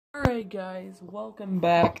Alright guys, welcome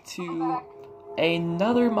back to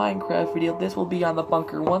another Minecraft video. This will be on the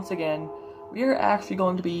bunker once again. We are actually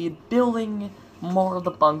going to be building more of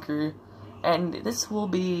the bunker, and this will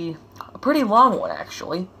be a pretty long one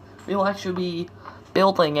actually. We will actually be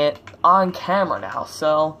building it on camera now,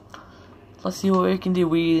 so let's see what we can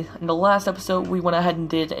do. In the last episode, we went ahead and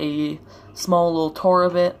did a small little tour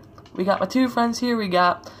of it. We got my two friends here. We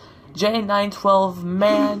got J912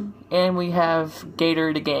 Man, and we have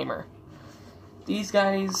Gator the Gamer. These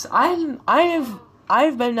guys,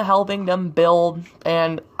 I've been helping them build,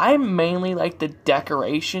 and I'm mainly like the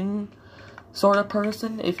decoration sort of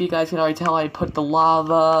person. If you guys can already tell, I put the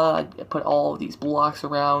lava, I put all of these blocks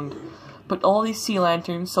around, put all these sea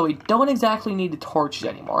lanterns, so we don't exactly need the torches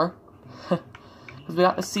anymore. Because we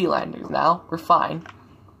got the sea lanterns now, we're fine.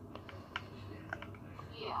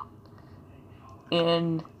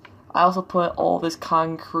 And I also put all this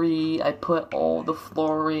concrete, I put all the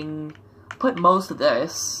flooring, put most of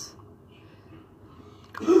this.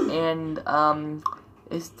 And,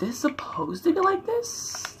 is this supposed to be like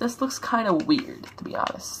this? This looks kind of weird, to be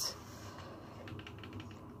honest.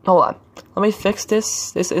 Hold on, let me fix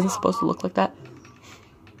this. This isn't supposed to look like that.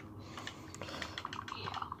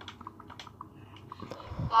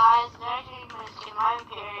 Guys, 19 minutes in my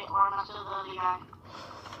period, or I'm not still the guy.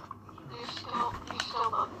 You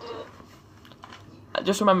still look good.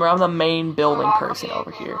 Just remember, I'm the main building person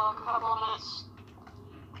over here. I'll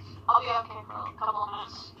be okay for a couple of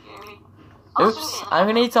minutes. Oops, I'm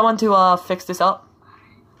gonna need someone to fix this up.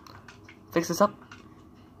 Fix this up.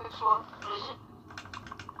 Fix what? What is it?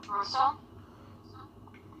 Redstone?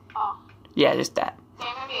 Oh. Yeah, just that. Okay,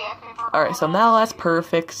 maybe okay for Alright, so now that's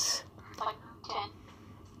perfect. like 10.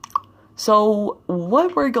 So,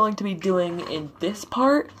 what we're going to be doing in this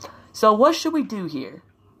part, so what should we do here?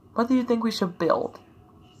 What do you think we should build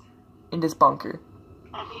in this bunker?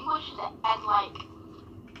 I think we should add like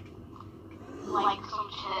some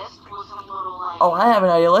chest with some little like... Oh, I have an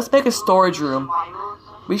idea. Let's make a storage room. survival and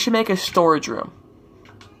stuff. We should make a storage room.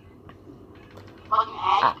 Like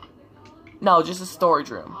an attic. No, just a storage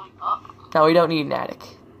room. Like up. No, we don't need an attic.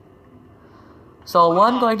 So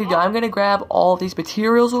what I'm going to do, I'm going to grab all these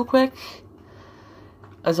materials real quick.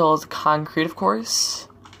 As well as concrete, of course.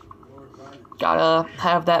 Gotta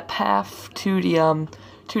have that path to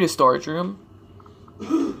the storage room.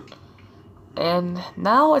 And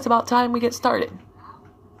now it's about time we get started.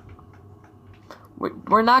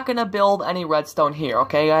 We're not gonna build any redstone here,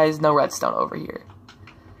 okay guys? No redstone over here.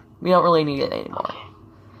 We don't really need it anymore.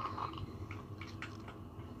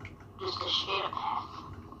 Just a shade of path.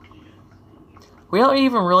 We don't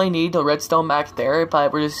even really need the redstone back there,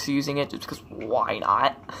 but we're just using it just because why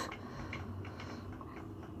not?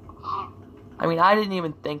 I mean, I didn't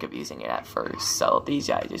even think of using it at first, so these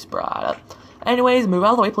guys just brought it up. Anyways, move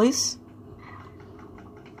out of the way, please.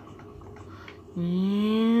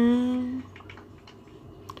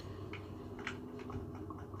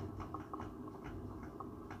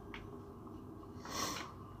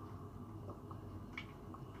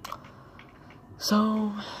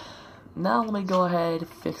 So, now let me go ahead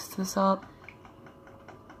and fix this up.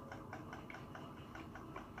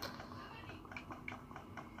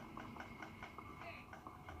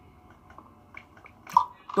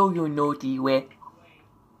 Do you naughty way?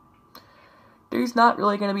 There's not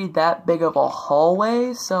really going to be that big of a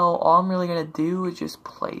hallway, so all I'm really going to do is just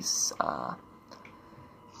place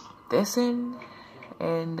this in,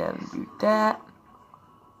 and then do that,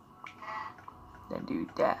 then do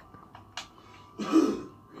that.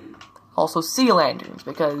 Also sea lanterns,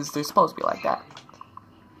 because they're supposed to be like that.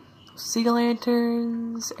 Sea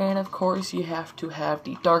lanterns, and of course you have to have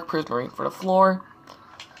the dark prismarine for the floor.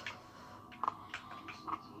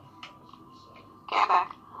 Get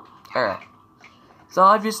back. Alright. So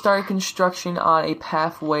I've just started construction on a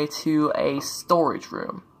pathway to a storage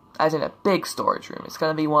room. As in a big storage room. It's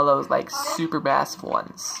gonna be one of those like super massive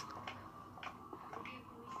ones.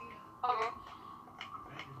 Okay.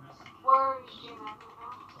 Where is you?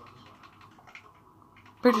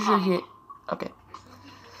 Pretty sure here. Okay.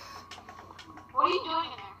 What are you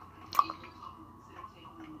doing in there?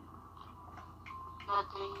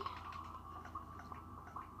 Nothing.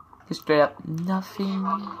 Just straight up nothing.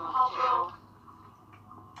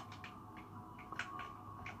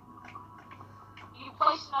 You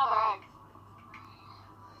placed another egg.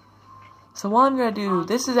 So what I'm gonna do,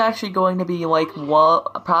 this is actually going to be like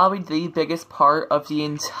probably the biggest part of the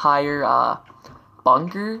entire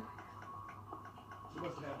bunker.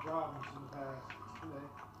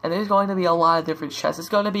 And there's going to be a lot of different chests. It's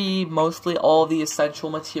going to be mostly all the essential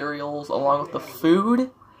materials along with the food.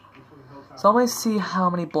 So I'm going to see how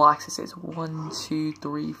many blocks this is. 1, 2,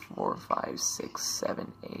 3, 4, 5, 6,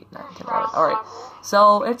 7, 8, 9, 10, 11. Alright,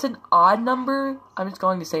 so it's an odd number. I'm just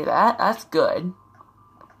going to say that. That's good.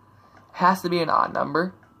 Has to be an odd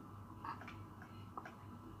number.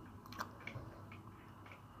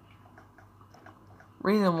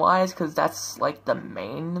 Reason why is because that's like the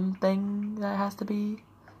main thing that has to be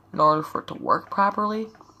in order for it to work properly.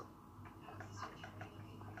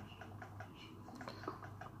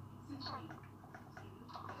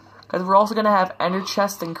 Because we're also going to have ender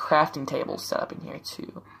chests and crafting tables set up in here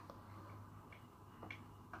too.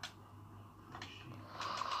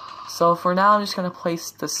 So for now, I'm just going to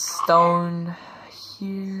place the stone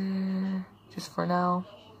here, just for now.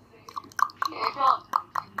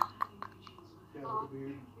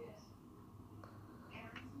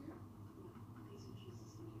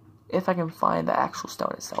 If I can find the actual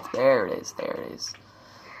stone itself. There it is, there it is.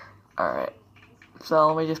 Alright, so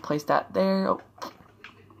let me just place that there. Oh.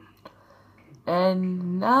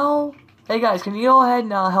 And now, hey guys, can you go ahead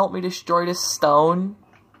and help me destroy this stone?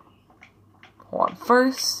 Hold on,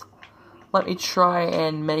 first, let me try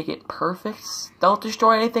and make it perfect. Don't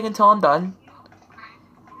destroy anything until I'm done.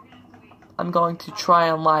 I'm going to try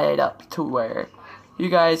and line it up to where you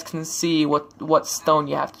guys can see what stone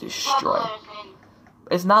you have to destroy.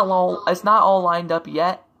 It's not all lined up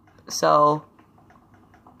yet, so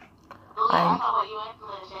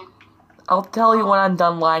I'll tell you when I'm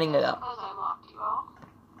done lining it up.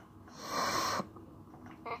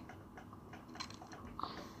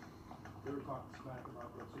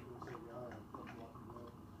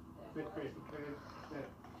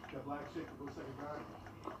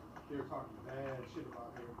 They were talking bad shit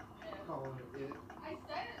about her, calling her it. I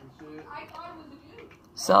said it. I thought it was a dude.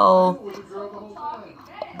 So,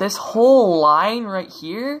 this whole line right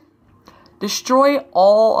here, destroy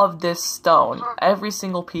all of this stone, every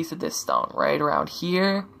single piece of this stone, right around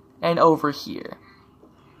here and over here.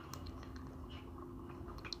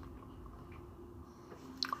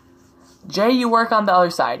 Jay, you work on the other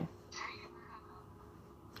side.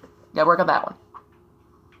 Yeah, work on that one.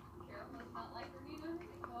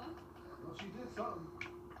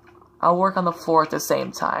 I'll work on the floor at the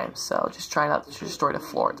same time, so just try not to destroy the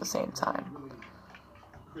floor at the same time.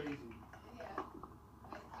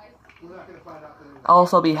 I'll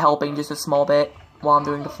also be helping just a small bit while I'm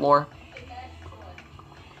doing the floor.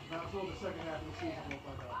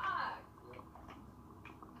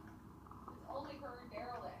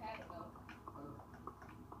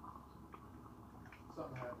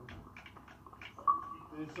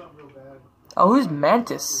 Oh, who's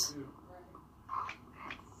Mantis?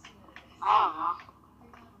 I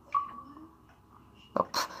Oh,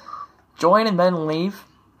 join and then leave.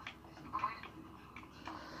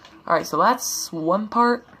 Alright, so that's one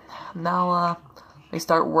part. Now, we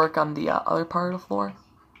start work on the other part of the floor.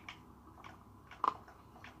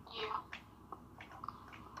 Yeah.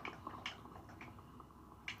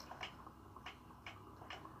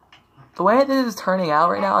 The way this is turning out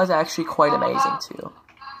right now is actually quite amazing, too.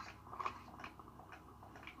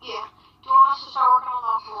 Yeah. Do you want us to start working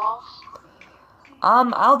on the walls?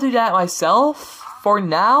 I'll do that myself. For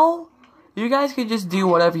now, you guys can just do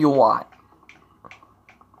whatever you want.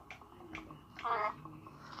 Okay.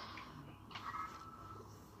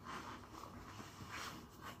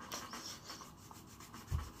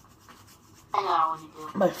 I know what you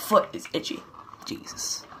do. My foot is itchy.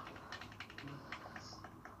 Jesus.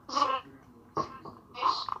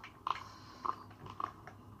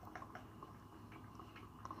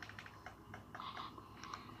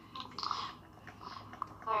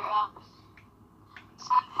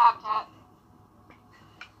 Habitat.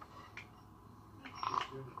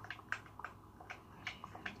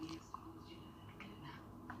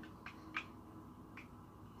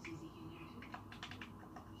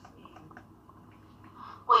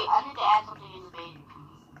 Wait, I need to add something in the bait.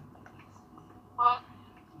 What?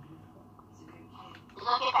 Is it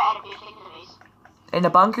okay if I add a beer stick to the base? In the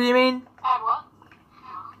bunker, you mean? Add what?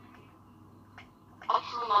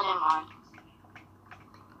 Actually, no, never mind.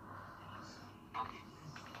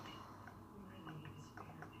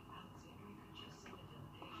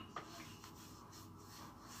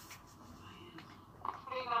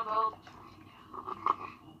 Where are you gonna build?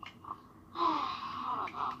 I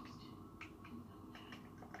don't know.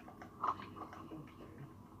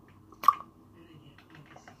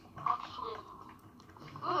 Actually,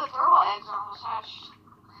 ooh, the turtle eggs are almost hatched.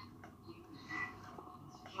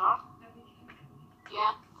 Sure?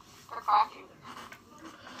 Yeah, they're cracking.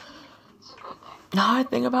 It's a good thing. Now I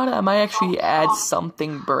think about it, I might actually add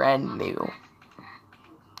something brand new.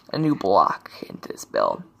 A new block into this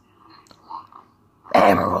build.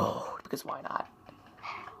 Emerald! because why not?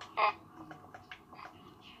 Okay.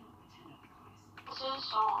 This is,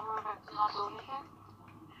 so I'm gonna not do anything.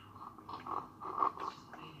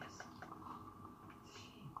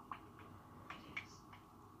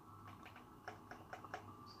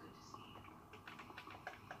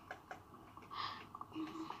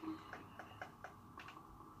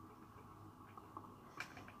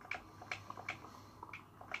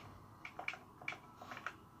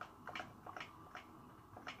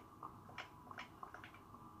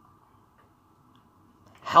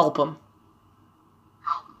 Help him.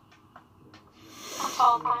 I'm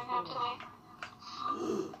teleporting him to me.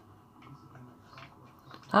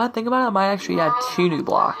 Now that I think about it, I might actually add 2 new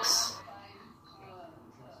blocks.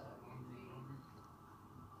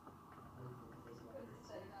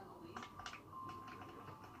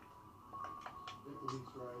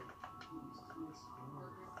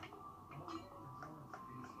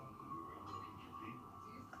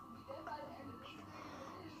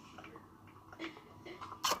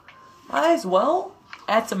 Might as well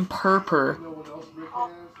add some purpur. You know what else Rick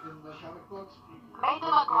has in the comic books? Made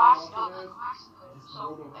them a glass gun.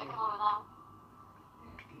 So they can load it out.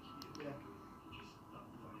 Yeah.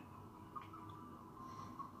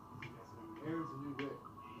 Aaron's a new Rick.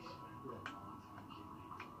 Yeah.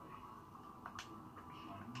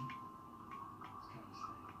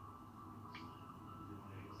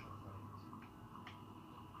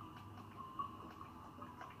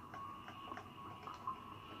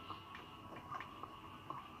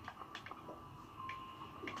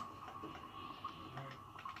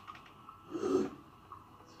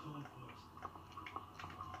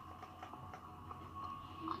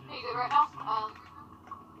 Are you good right now?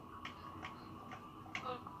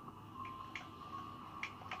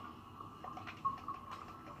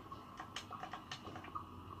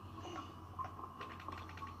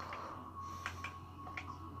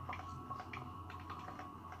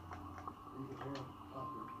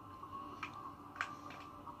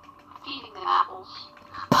 Feeding them apples.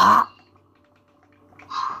 Pop.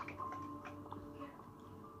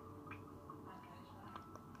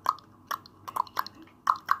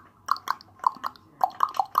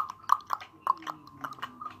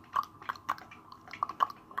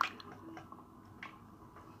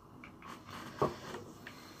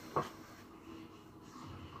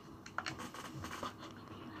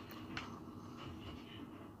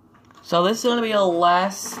 So this is going to be the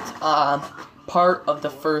last part of the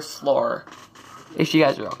first floor, if you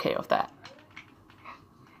guys are okay with that.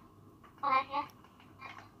 Okay, yeah.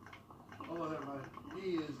 Oh, never mind.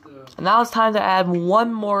 He is the And now it's time to add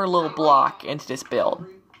one more little block into this build.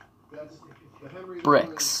 Henry. That's the Henry.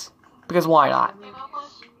 Bricks. Because why not? You know,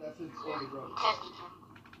 please? That's his older brother.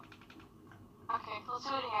 Okay, let's see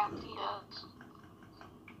what he does.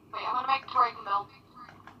 Wait, I'm gonna make it to where he can build.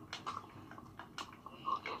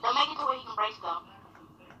 They'll make it to where he can brace them.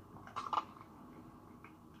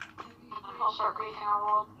 We'll start creating our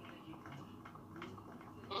world.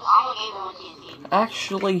 It's obligated on TNT.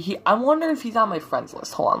 Actually, I wonder if he's on my friends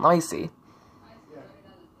list. Hold on, let me see. Yeah.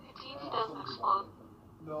 If TNT doesn't explode.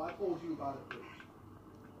 No, I told you about it first.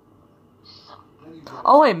 Then you did.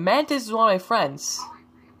 Oh wait, Mantis is one of my friends.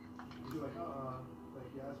 You're like, like,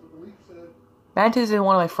 yeah, that's what the leak said. Mantis is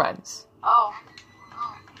one of my friends. Oh.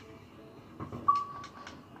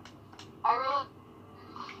 I really...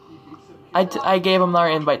 He beats him. I gave him our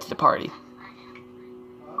invite to the party. Huh?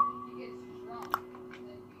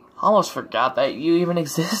 Almost forgot that you even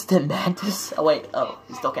existed, Mantis. Oh wait, oh,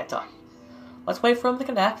 you still can't talk. Let's wait for him to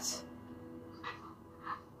connect.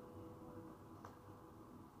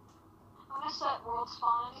 I'm gonna set world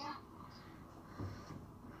spawn in here.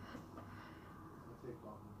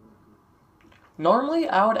 Normally,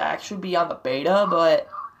 I would actually be on the beta, but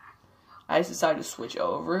I just decided to switch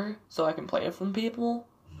over so I can play it from people.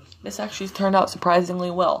 This actually turned out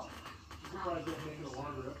surprisingly well. I'm surprised they make it a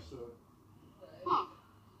longer episode.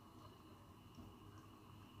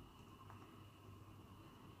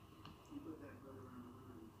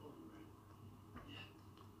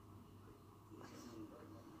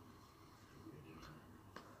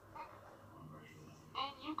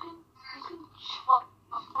 And you can swap.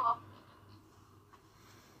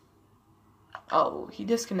 Oh, he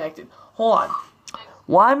disconnected. Hold on.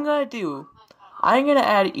 What I'm gonna do, I'm gonna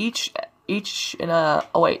add each in a.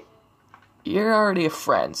 Oh wait, you're already a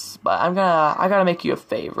friend, but I gotta make you a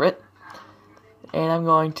favorite, and I'm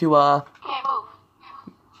going to Can't move.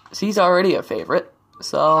 So he's already a favorite.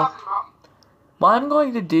 So what I'm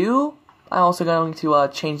going to do, I'm also going to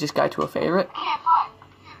change this guy to a favorite. Can't fly.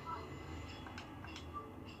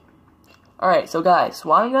 Alright, so guys,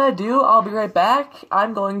 what I'm gonna do, I'll be right back.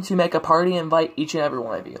 I'm going to make a party and invite each and every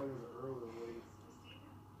one of you.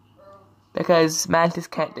 because Mantis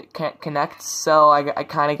can't connect, so I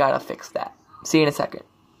kind of gotta fix that. See you in a second.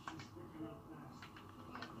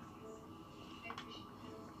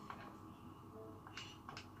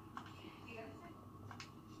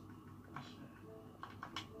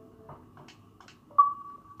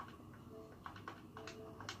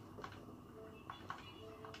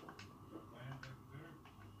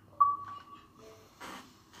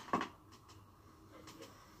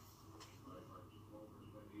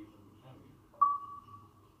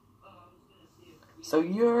 So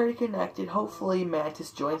you're already connected. Hopefully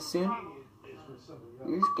Mantis joins soon.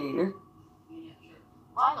 Here's Gator.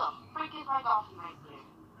 Why the freak is my dolphin right there?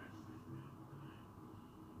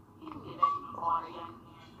 You can get back in the water again.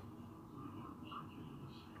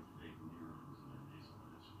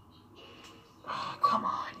 Oh, come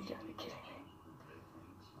on, you gotta be kidding me.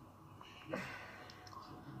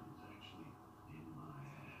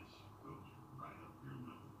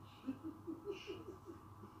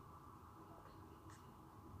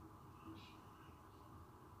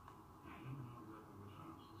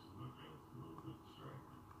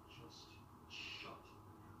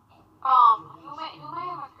 Who may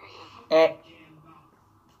have a creative?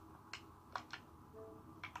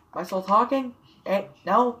 Am I still talking?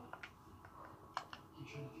 No?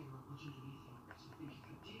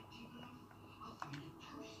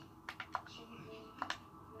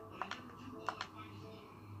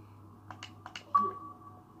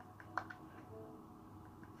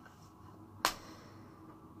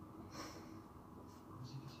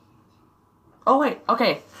 Oh wait,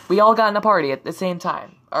 okay. We all got in a party at the same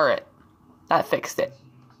time. Alright. That fixed it.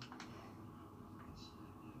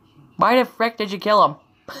 Why the frick did you kill him?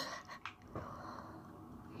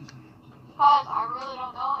 Because I really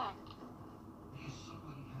don't know him.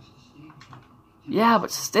 Yeah,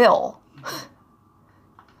 but still.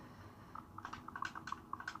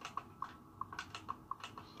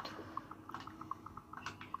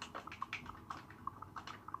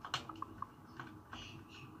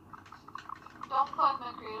 Don't put him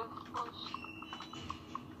in creative, please.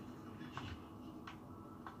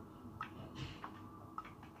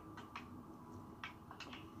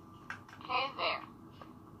 Okay, there.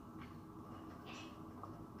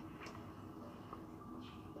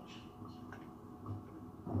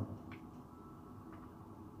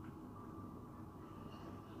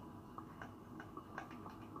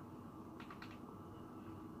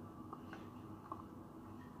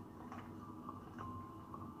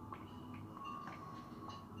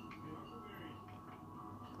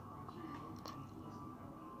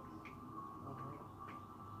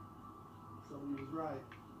 So he was right.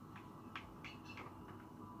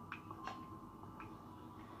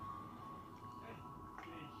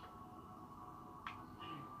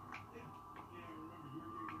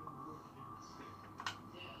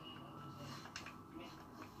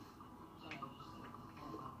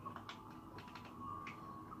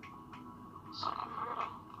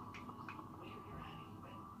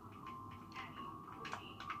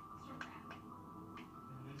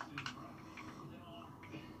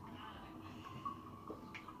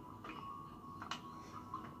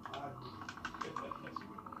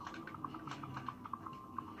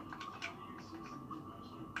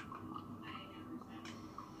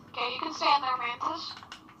 Okay, you can stand there, Mantis.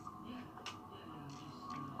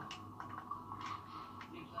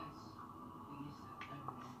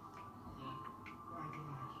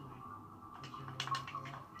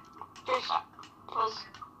 Here's that. Please.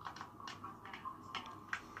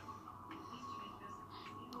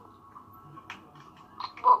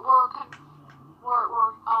 We're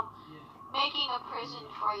making a prison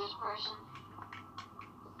for this person.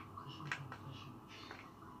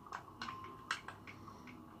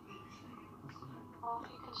 Well,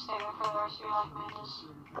 you can stay there for the rest of your life, Mantis.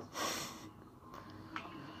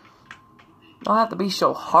 Don't have to be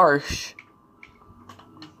so harsh.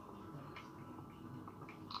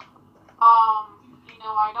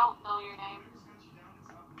 I don't know your name.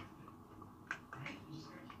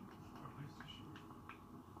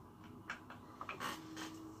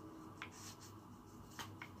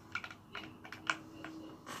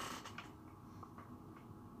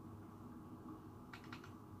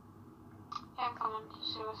 I'm coming to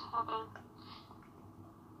see what's happening.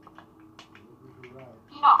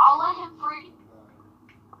 I'll let him free.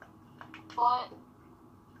 But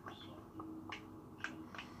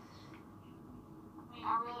I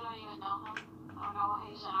really don't even know him. I don't know why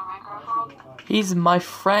he's in a Minecraft world. He's my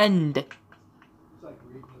friend. It's like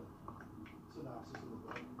reading the synopsis of the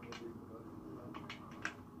book. Reading the book.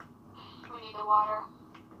 We need the water.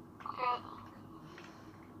 Okay.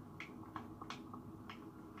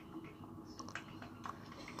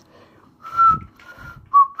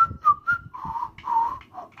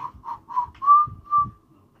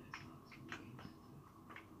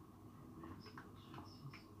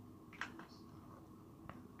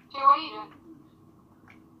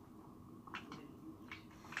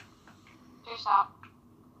 stop.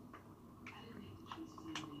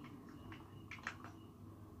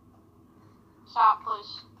 Stop,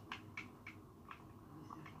 please.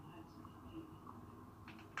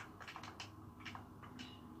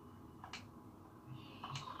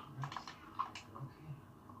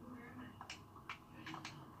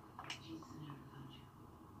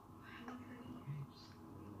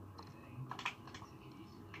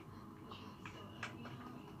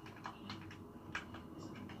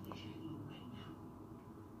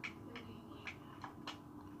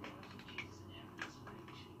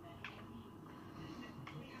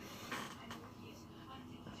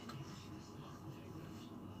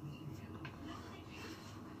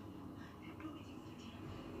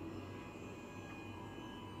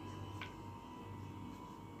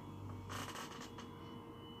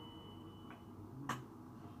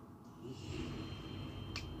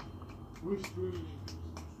 Which stream?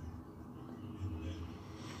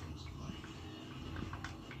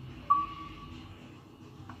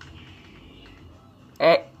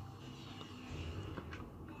 Eh.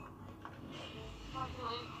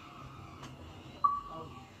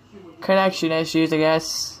 Connection issues, I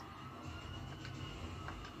guess.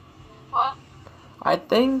 What? I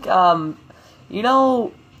think, you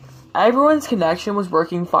know, everyone's connection was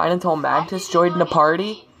working fine until Mantis joined the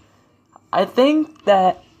party. I think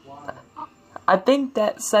that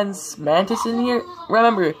since Mantis is in here,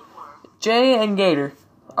 remember, Jay and Gator,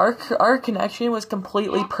 our connection was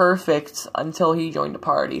completely perfect until he joined the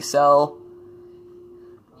party, so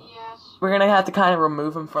Yes. we're gonna have to kind of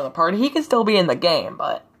remove him from the party. He can still be in the game,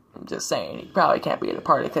 but I'm just saying, he probably can't be in the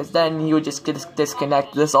party, because then he would just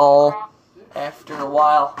disconnect this all after a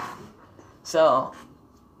while. So,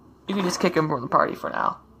 you can just kick him from the party for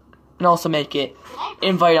now. And also make it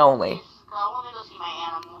invite only. I want to go see my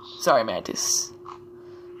animals. Sorry, Mantis.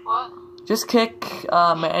 What? Just kick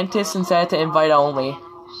Mantis and set it to invite only.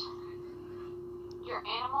 Your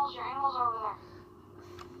animals over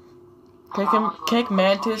there. Kick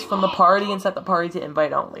Mantis from the party and set the party to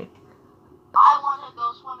invite only. I want to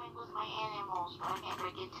go swimming with my animals, but I can't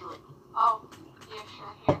break into it. Oh, yeah,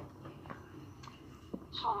 sure, here.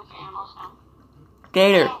 Swim with your animals now.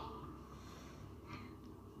 Gator,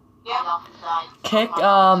 Yeah. kick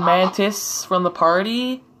Mantis from the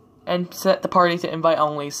party and set the party to invite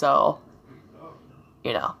only, so,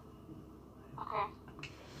 you know. Okay.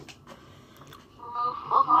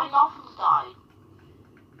 Look, my dolphins died.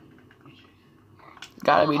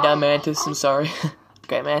 Gotta be done, Mantis, I'm sorry.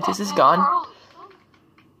 Okay, Mantis is gone.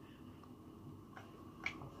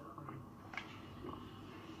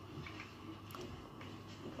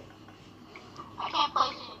 I can't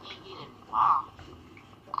place anything either. Wow.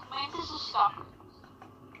 Mantis is stuck.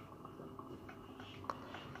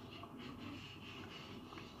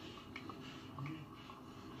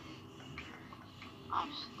 I'm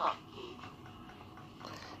stuck,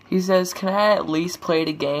 Gabe. He says, can I at least play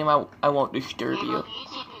the game? I won't disturb Gabe, you. look,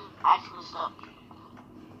 YouTube is actually stuck.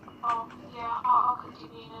 Oh, yeah, I'll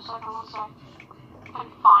continue in a second once I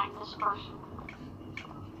can find this person.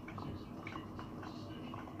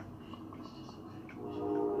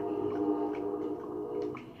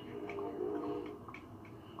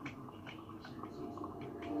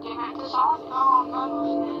 Damn it, this all phone knows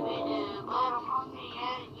Scooby-Doo, but I'm hungry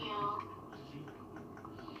at you.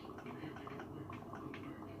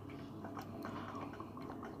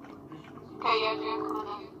 Okay, yeah, Jim, come on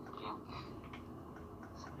in. Jim.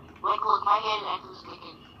 Look, my head is actually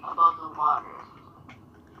sticking above the water.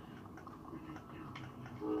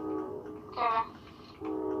 Okay.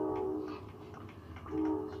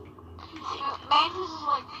 Mantis is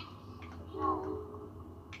like, you know.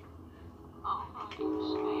 Oh,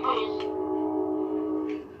 where is it?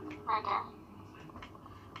 Right there.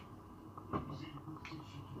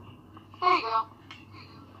 There you go.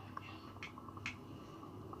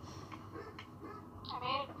 I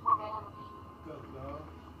made it before bed.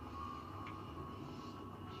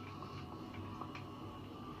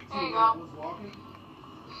 There you go. Was walking.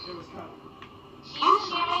 It was kind of. You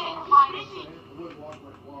see, I made it find me. It would walk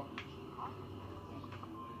like walking.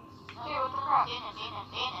 Here, what the crap? In it.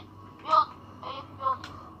 Build.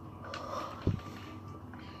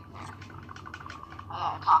 I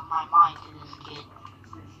gotta talk my mind to this kid.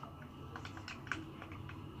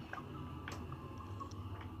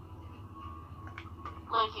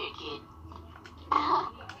 Look here, kid. I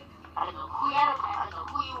don't know who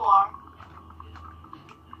you are.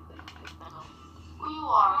 Who you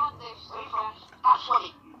are? Where you from? Stop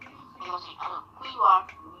sweating. I don't know who you are.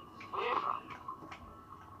 Where you from?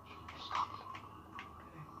 Stop it.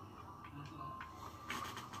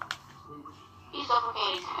 He's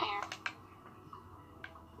suffocating. Come here.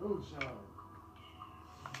 Ooh, child.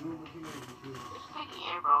 Just take the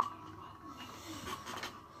air, bro.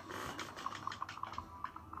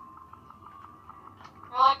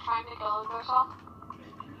 You're like trying to kill yourself.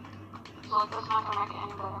 So like that's not gonna make it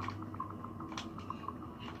any better.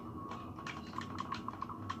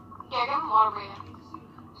 Yeah, give him water breathing.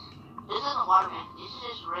 This isn't water, man. This is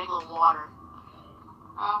just regular water.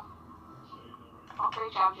 Oh. I'll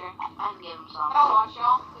reach out, Jerry. I just gave him some. I'll watch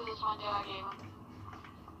y'all do this one deal I gave him.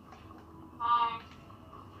 Bye.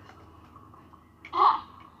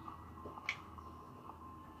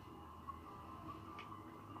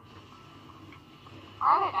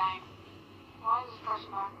 Are they dying? Why is this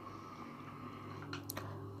person back?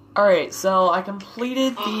 Alright, so I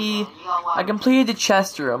completed the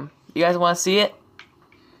chest room. You guys want to see it?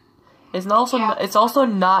 It's also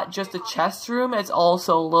not just a chest room, it's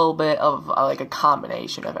also a little bit of like a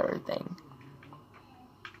combination of everything.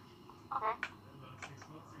 Okay.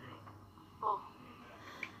 Cool.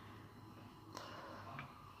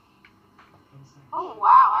 Oh wow,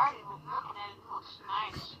 I already looking at it. It looks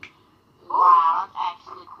nice. Wow, that's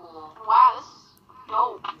actually cool. Wow, this is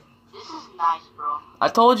dope. This is nice, bro. I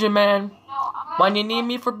told you, man. No, When you need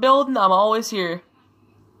me for building, I'm always here.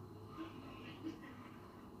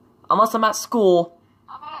 Unless I'm at school.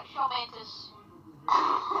 I'm gonna show Mantis.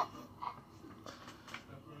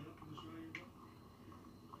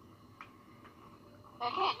 They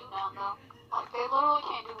can't do nothing though. Like they literally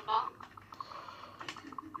can't do nothing.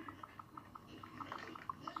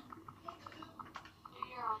 Do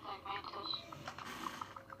your own thing, Mantis.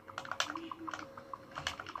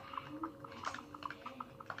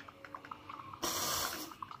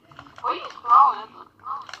 What are you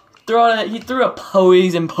throwing? He threw a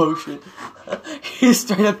poison potion. He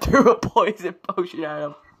straight up threw a poison potion at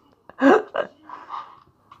him. Oh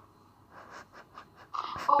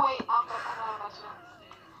wait, I'm gonna mess it up.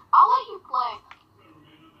 I'll let you play.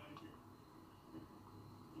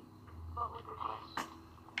 But with your place.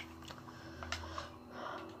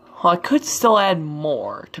 Well, I could still add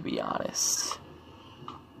more, to be honest.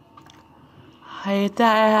 I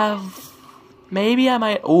have... Maybe I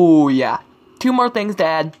might... Oh, yeah. 2 more things to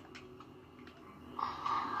add.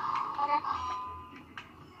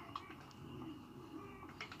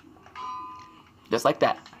 Just like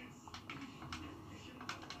that.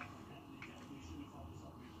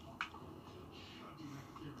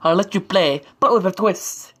 I'll let you play, but with a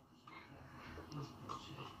twist.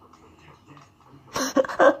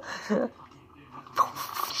 Stop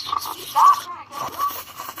trying to get it.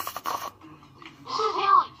 This is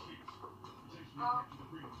healing. No.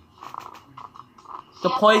 The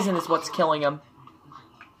poison is what's killing him.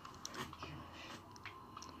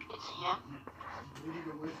 It's him. Maybe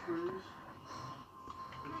the Whispers,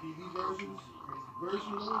 the TV version of the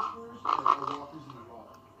Whispers, are walkers in the wall.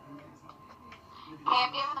 Okay,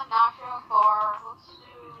 I'm giving them Nacho for, let's do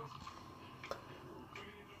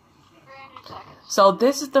 300 seconds. So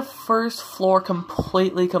this is the first floor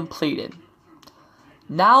completely completed.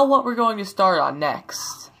 Now what we're going to start on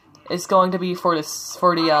next is going to be for the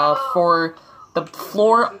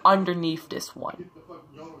floor underneath this one. Okay,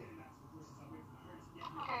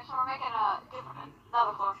 so we're making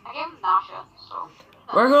another floor. I gave him Nasha, so...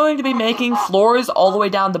 We're going to be making floors all the way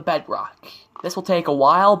down to bedrock. This will take a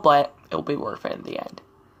while, but it'll be worth it in the end.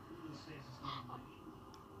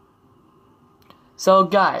 So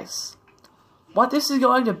guys, what this is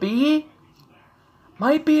going to be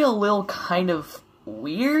might be a little kind of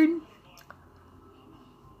weird,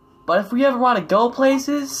 but if we ever want to go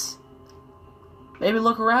places, maybe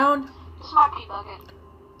look around, This is my pee bucket.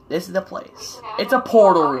 this is the place. It's a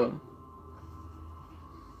portal room.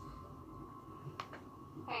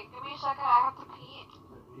 Hey, give me a second, I have to pee.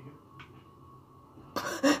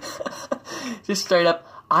 Just straight up,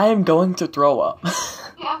 I am going to throw up. Yeah,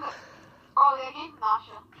 I'm good. Oh, yeah, I gave him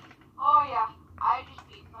Nasha. Oh, yeah, I just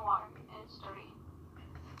peed in the water, and it's dirty.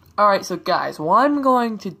 Alright, so guys, what I'm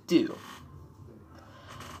going to do,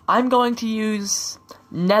 I'm going to use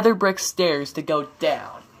nether brick stairs to go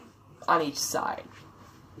down on each side.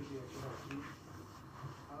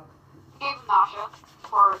 Gave him Nasha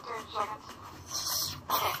for 30 seconds.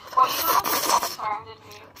 Okay, what you doing? Sorry, I didn't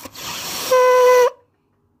hear you.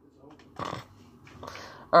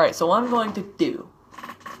 Alright, so what I'm going to do,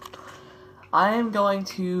 I am going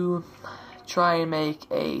to try and make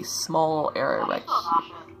a small area right Still here.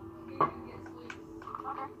 Nasha.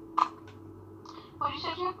 Okay. What'd you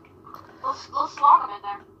say, Jim? Let's lock him in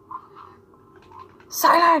there.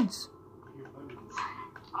 Silence!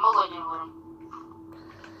 I'm gonna let you with him.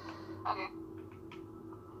 Okay.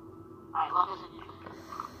 Alright, lock us in here.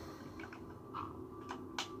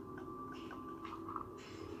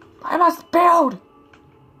 I must build!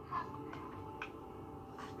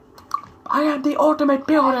 I am the ultimate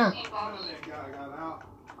builder. None of that guy got out.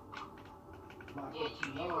 Yeah,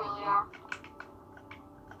 you really are.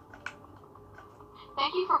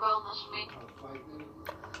 Thank you for building this for me.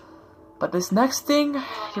 But this next thing,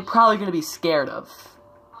 you're probably gonna be scared of.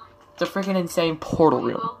 It's a freaking insane portal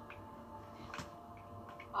room.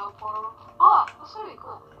 Oh, portal room. Oh, that's gonna be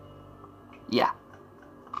cool. Yeah.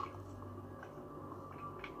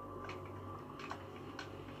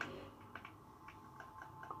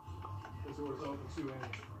 This door's open too, ain't it?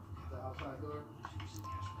 The outside door.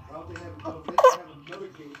 Well, they have another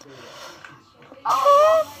gate there.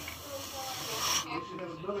 Oh, They should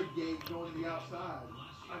have another gate going to the outside.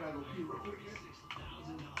 I gotta go pee real quick.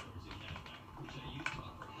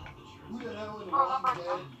 Who the hell in the Walking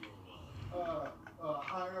Dead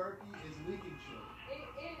hierarchy is leaking shit?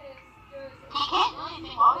 he can't do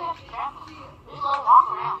anything. Why would we have to trap him? Just let him walk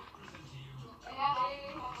around.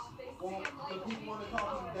 Well, the people want to talk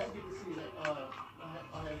to them, that get to see that.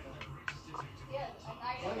 I had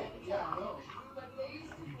yeah, I know.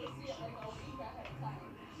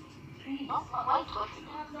 Oh, my light's working.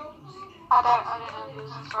 I didn't know he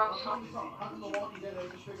was in Star Wars. How come the Walking Dead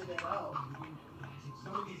hasn't figured that out?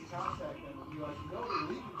 Somebody needs to contact them and be like, you know they're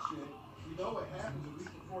leaking shit. You know what happens at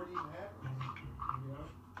least before it even happens. You know?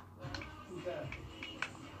 Who's that?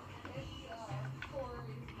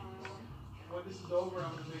 When this is over,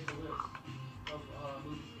 I'm going to make a list of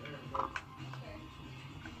movies to air.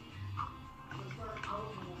 Let's start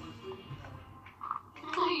calling them when we're sleeping.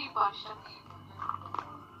 You bunched him.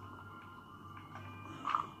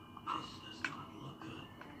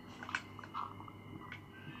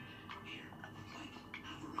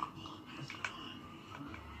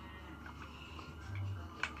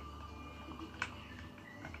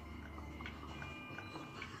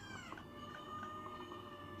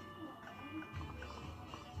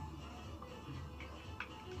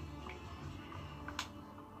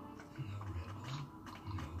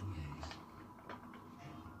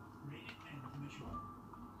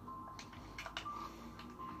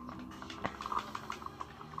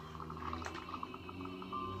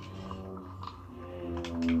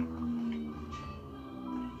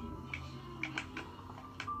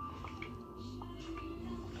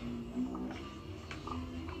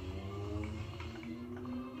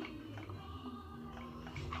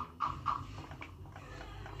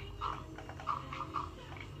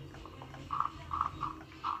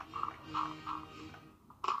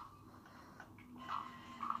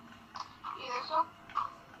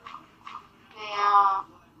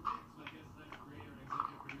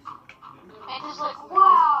 And just like,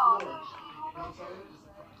 wow.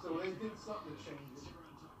 So they did something to change it.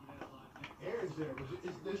 Aaron's there, but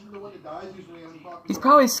isn't the one that dies usually unpopular? He's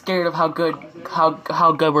probably scared of how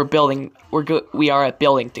good we're building. We are at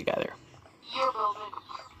building together. You're building.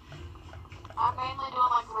 I'm mainly doing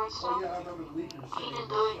like redstone. Oh yeah, I remember the leakers. He didn't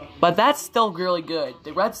do it. But that's still really good.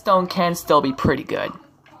 The redstone can still be pretty good.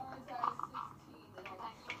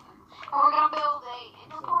 Are we gonna build a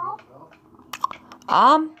ender portal?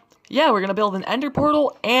 Yeah, we're gonna build an ender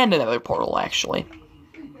portal and another portal, actually.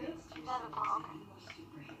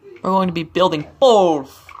 We're going to be building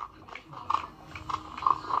both.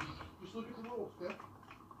 Just look at the rules, okay?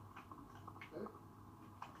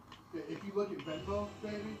 If you look at Venmo,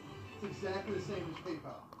 baby, it's exactly the same as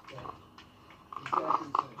PayPal. Okay? Exactly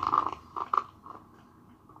the same.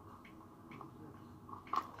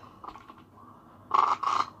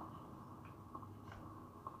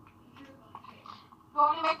 You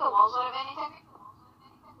want me to make the walls out of anything?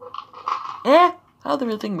 I don't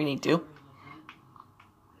really think we need to. Okay.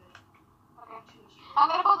 I'm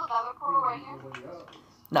gonna build another portal right here.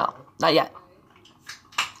 No, not yet.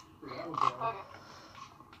 Okay.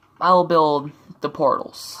 I'll build the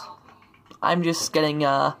portals. I'm just getting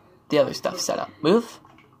the other stuff set up. Move.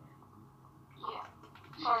 Yeah.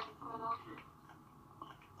 Sorry.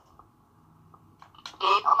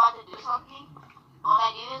 Gabe, I'm about to do something. When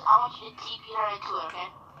I do this, I want you to TP her into it, okay?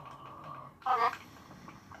 Okay.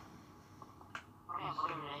 Damn,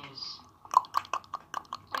 whatever it is.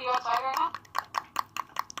 Are you outside right now?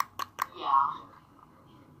 Yeah.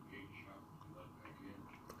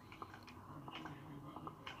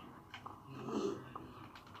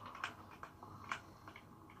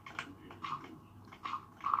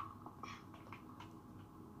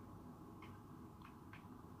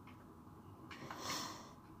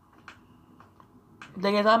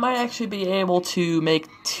 Thing is, I might actually be able to make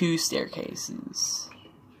 2 staircases.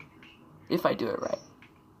 If I do it right.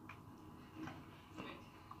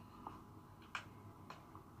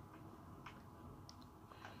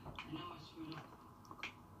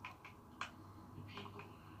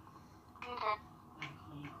 Okay.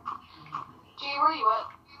 are you at?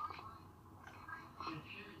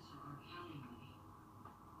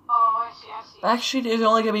 Oh, I see. Actually, there's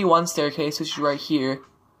only gonna be one staircase, which is right here.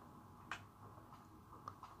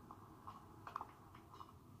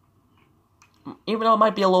 Even though it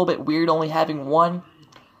might be a little bit weird only having one.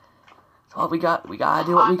 So we gotta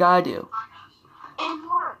do what we gotta do. And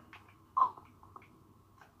more. Oh.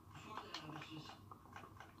 I was just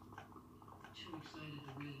too excited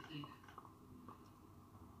to really think.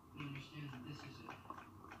 You understand that this is a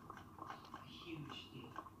huge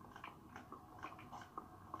deal.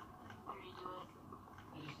 How do you do it?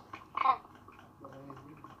 I just, Okay. I don't know.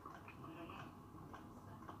 I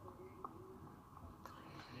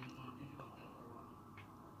didn't want to think about that for a while.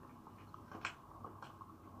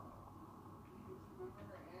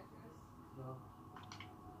 No.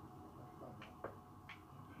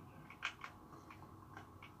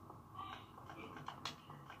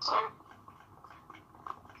 Sorry.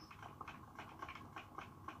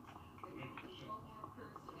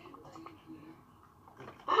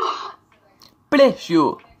 Bless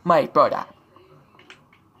you, my brother.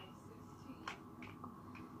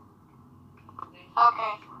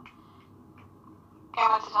 Okay. Okay, I'm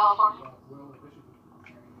about to teleport.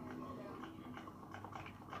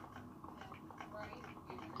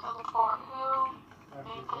 Teleport who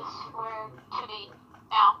made this square to be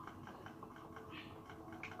now?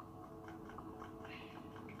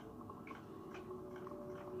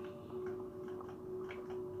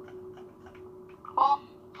 Well,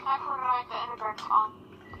 I forgot the Enderberg's on.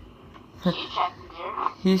 You checked in there.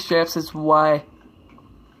 He straps his Y.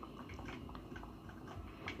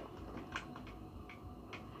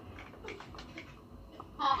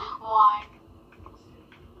 Why?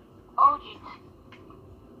 Oh, geez.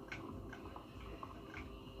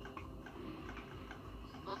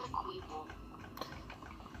 Look at Queeple.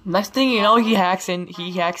 Next thing you know, he hacks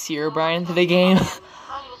Herobrine into the game. I'm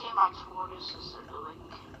using my tortoise as a link.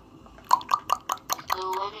 The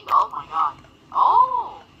living, oh my god.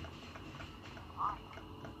 Oh!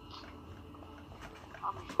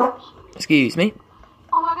 Excuse me.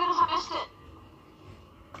 Oh my goodness, I missed it.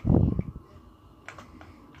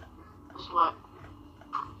 Guess what?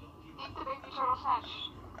 Eat the baby turtle snatch.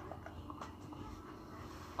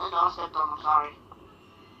 I know I stepped on, I'm sorry.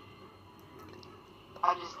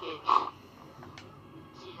 I'm just kidding.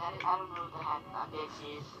 See, I don't know what the heck that bitch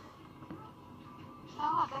is. Where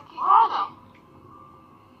are they?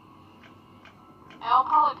 I'll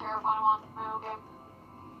probably pair one of them on my own game.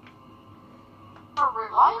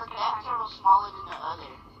 Why is that turtle smaller than the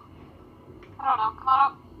other? I don't know. Come on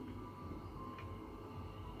up.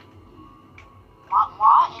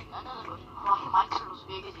 Why? And another question. Why are my turtles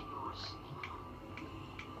bigger than yours?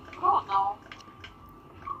 I don't know.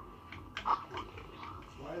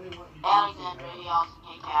 Why do they want you to Alexander, he also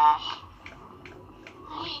take cash.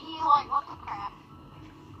 He's like, what the crap?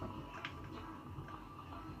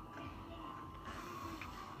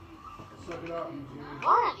 suck it up, you Jimmy? What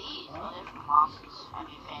are these? Oh, they're from monsters. I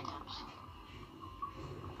mean, phantoms.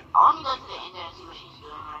 I want to go to the end and see what she's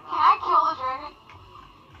doing right now. Can I kill the dragon?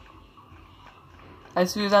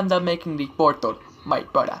 As soon as I'm done making the portal, my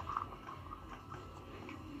brother.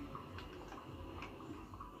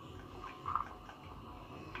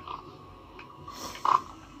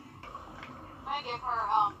 I give her,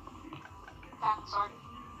 diamond sword.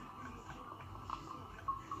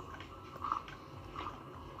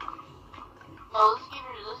 No, let's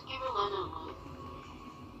give her little loot.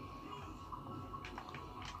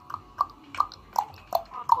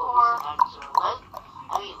 Or,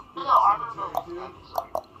 I mean, little armor, but diamond sword.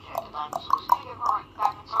 Check the diamond sword. Let's give her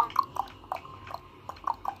diamond sword.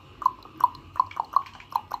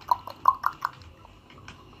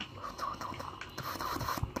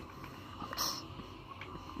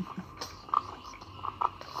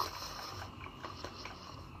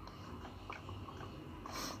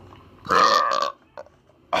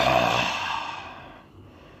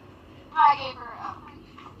 I gave her,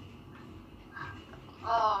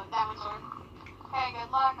 diamond sword. Hey,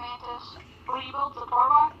 good luck, Mantis. What do you build, the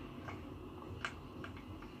portal?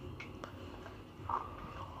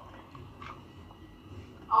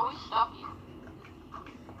 Always stuff you.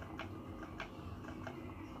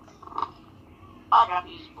 I'll drop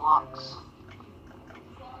these blocks.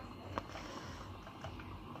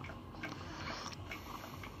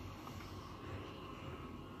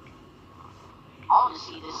 I want to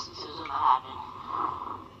see this gonna happen.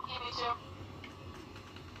 Yeah, me too.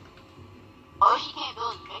 Oh, she can't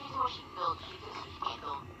build. Maybe it's what she can build. She can't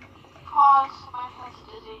build. Pause. My head's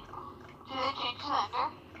dizzy. Do they change the ender?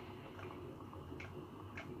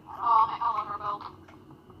 Oh, I'll let her build.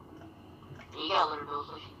 You gotta let her build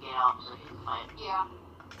so she can get out so he can fight. Yeah.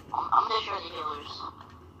 I'm gonna destroy the healers.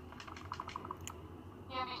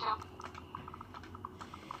 Yeah, me too.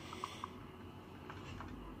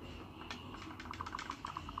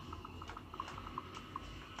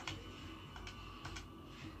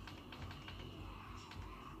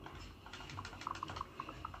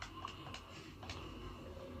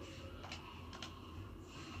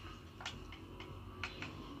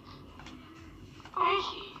 Where is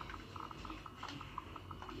she?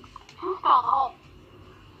 Who fell in the hole?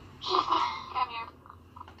 She come here.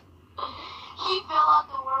 She fell out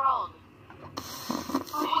the world.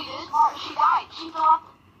 Wait, this part, she died. She fell out.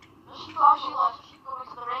 No, she thought she left. She go back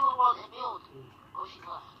to the regular world and build. Oh, she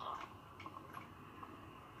left.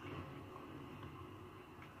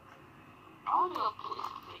 I want to go play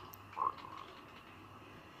some fake work.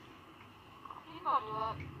 You gotta do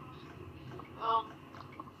that.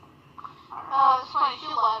 It's funny, she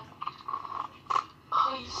left.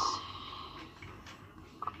 Please.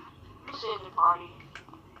 Save the party.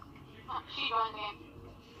 She joined the game.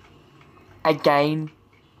 Again.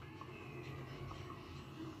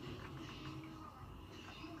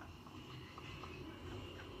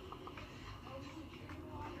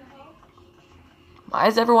 Why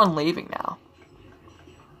is everyone leaving now?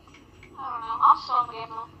 I don't know. I'm still in the game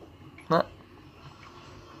though. What?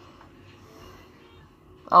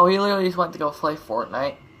 Oh, he literally just went to go play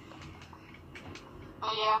Fortnite.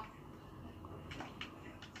 Oh yeah.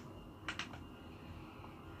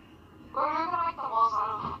 What are you gonna make the walls out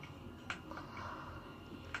of?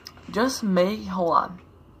 Just make. Hold on.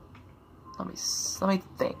 Let me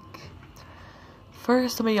think.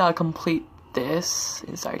 First, let me complete this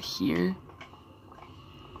inside here.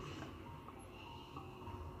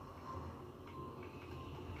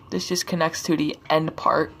 This just connects to the end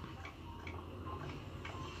part.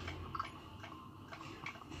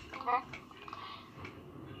 Okay.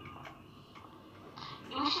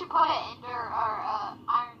 We should put it under our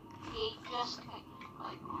iron gate just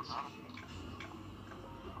like one second.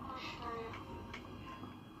 I'll show you.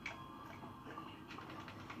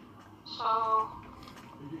 So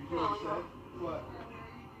You upset? What?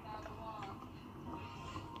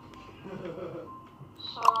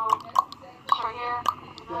 so it's right here.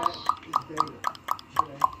 That is beta.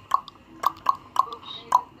 Okay. Oops.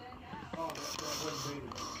 Oh, that wasn't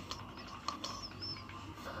beta.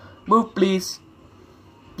 Move, please.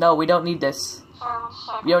 No, we don't need this. Sorry, 1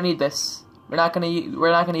 second. We don't need this. We're not gonna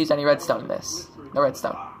use any redstone in this. No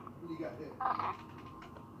redstone. You got hit. Okay.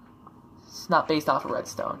 It's not based off of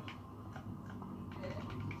redstone.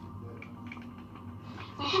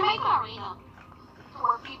 We should make an arena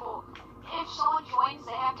where people, if someone joins,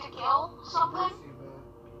 they have to kill something,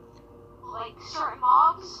 like certain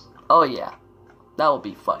mobs. Oh yeah, that will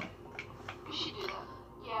be fun. We should do that.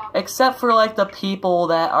 Yeah. Except for like the people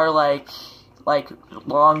that are like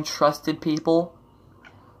long trusted people,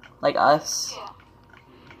 like us. Yeah.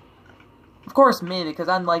 Of course, me, because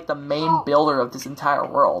I'm like the main builder of this entire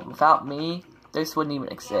world. Without me, this wouldn't even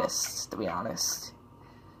exist, to be honest.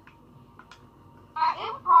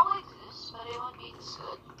 It would probably exist, but it wouldn't be this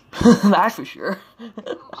good. That's for sure.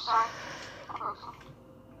 Oops, sorry. I broke something.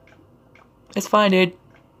 It's fine, dude.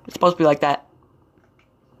 It's supposed to be like that.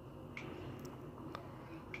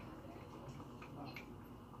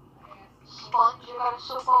 Sponge, you gotta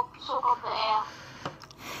soak up the air.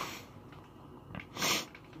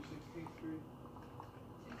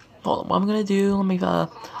 Hold on, what I'm gonna do, let me,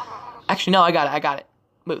 actually, no, I got it.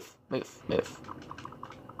 Move.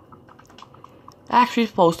 Actually,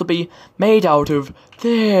 it's supposed to be made out of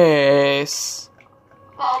this.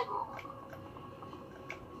 Bedrock.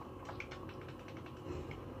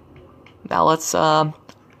 Now let's,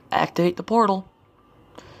 activate the portal.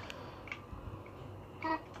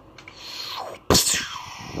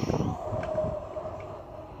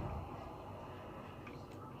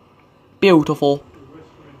 Beautiful.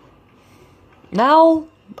 Now,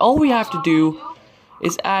 all we have to do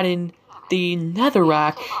is add in the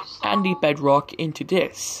netherrack and the bedrock into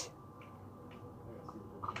this.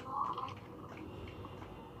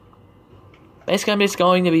 Basically, I'm just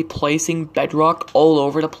going to be placing bedrock all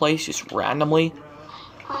over the place, just randomly.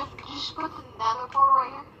 Just put the nether portal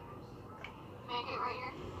right here. Make it right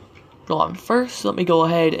here. Hold on, first, let me go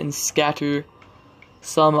ahead and scatter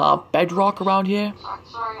some bedrock around here.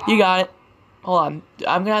 Sorry. You got it. Hold on,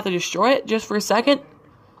 I'm gonna have to destroy it just for a second.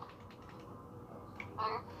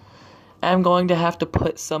 Okay. I'm going to have to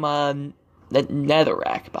put some the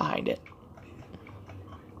netherrack behind it,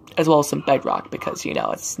 as well as some bedrock because you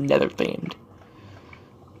know it's nether themed.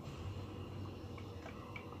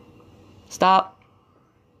 Stop.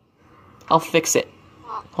 I'll fix it.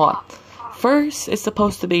 Hold on. first, it's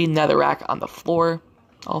supposed to be netherrack on the floor.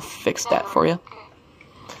 I'll fix that for you. Okay.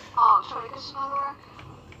 Oh, sorry, this is netherrack?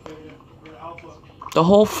 The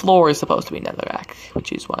whole floor is supposed to be netherrack,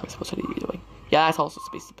 which is what I'm supposed to be doing. Yeah, it's also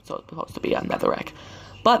supposed to be on netherrack.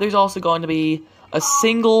 But there's also going to be a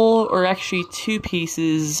single, or actually 2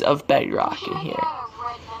 pieces of bedrock in here.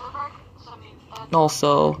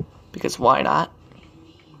 Also, because why not?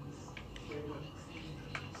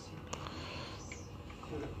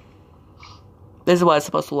 This is what it's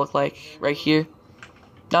supposed to look like right here.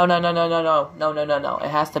 No. It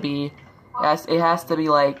has to be, it has to be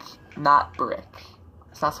like not brick.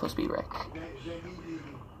 It's not supposed to be brick.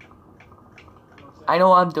 I know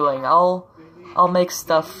what I'm doing. I'll make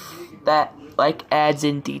stuff that like adds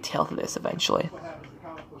in detail to this eventually.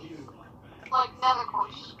 Like nether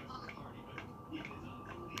quartz.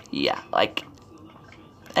 Yeah, like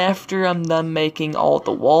after I'm done making all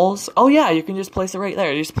the walls. Oh yeah, you can just place it right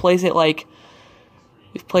there. Just place it like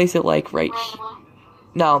right.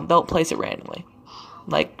 No, don't place it randomly.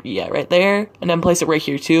 Like, yeah, right there, and then place it right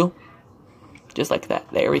here too. Just like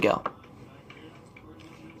that. There we go.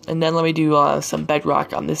 And then let me do some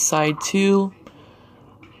bedrock on this side too.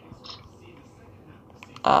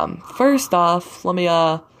 First off, let me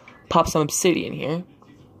pop some obsidian here,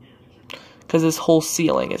 because this whole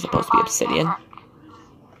ceiling is supposed to be obsidian.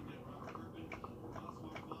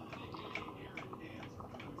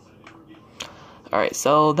 Alright,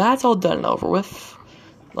 so that's all done and over with.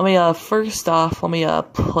 Let me, first off, let me,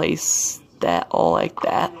 place that all like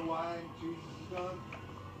that. You know why Jesus is done?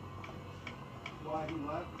 Why he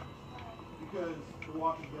left? Because the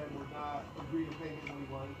Walking Dead were not agreeing to pay him what he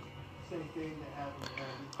wanted. Same thing that happened to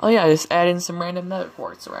Andy. Oh yeah, just add in some random nether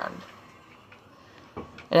quartz around. And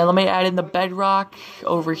then let me add in the bedrock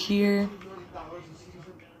over here. $2 million a season.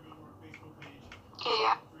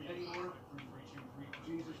 Yeah. Anymore.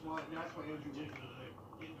 Jesus wanted, and that's why Andrew Wiggins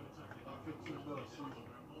 15 mil a season.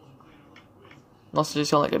 Also,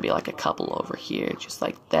 there's only gonna be like a couple over here, just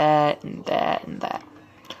like that and that and that.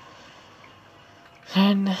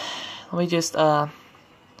 And let me just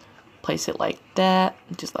place it like that,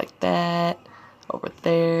 just like that, over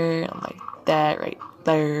there, and like that right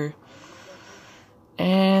there.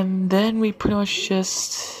 And then we pretty much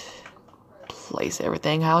just place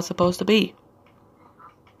everything how it's supposed to be.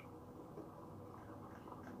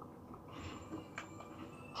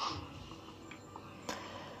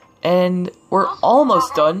 And we're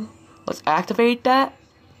almost done. Let's activate that.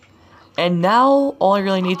 And now all I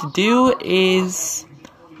really need to do is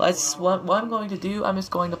what I'm going to do, I'm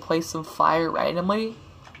just going to place some fire randomly.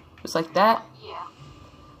 Just like that. Yeah.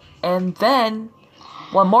 And then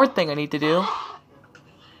one more thing I need to do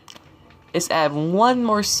is add one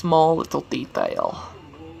more small little detail.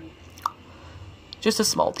 Just a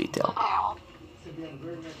small detail.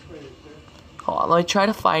 Hold on, let me try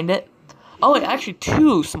to find it. Oh, wait, actually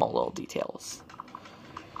 2 small little details.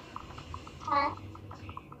 Okay.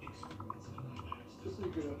 This is a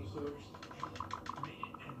good episode.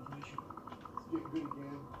 Get good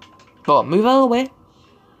again. Oh, move out of the way.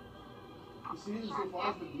 The season so far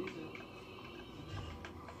has been decent.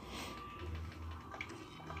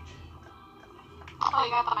 Oh, you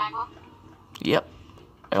got the magma? Yep.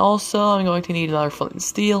 And also, I'm going to need another flint and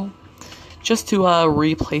steel, just to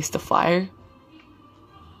replace the fire.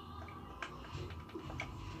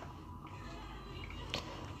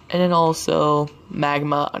 And then also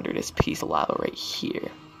magma under this piece of lava right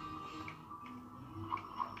here.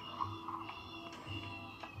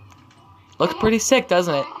 Looks pretty sick,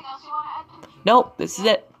 doesn't it? Anything else you want to add? Nope, this is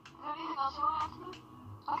it. Is there anything else you want to add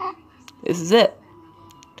to it? Okay. This is it.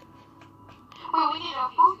 Wait, we need a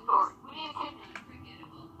food store. We need a kitchen.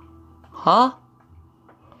 Huh?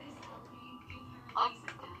 Like,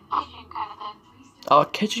 kitchen kind of thing. Oh, a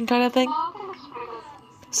kitchen kind of thing? No, I think it's pretty good.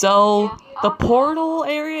 So, the portal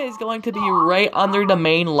area is going to be right under the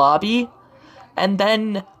main lobby. And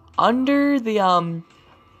then, under the,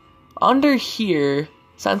 under here,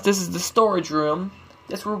 since this is the storage room,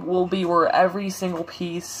 this will be where every single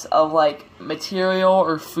piece of, like, material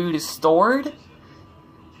or food is stored.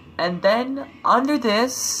 And then, under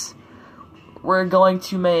this, we're going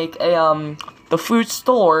to make a, the food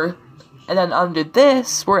store. And then under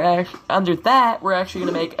this, we're actually going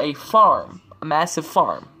to make a farm. A massive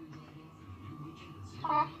farm.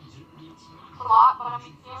 Okay. It's a lot, but I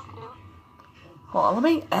mean, yeah, we can do it. Hold on, let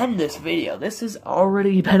me end this video. This has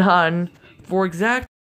already been on for exact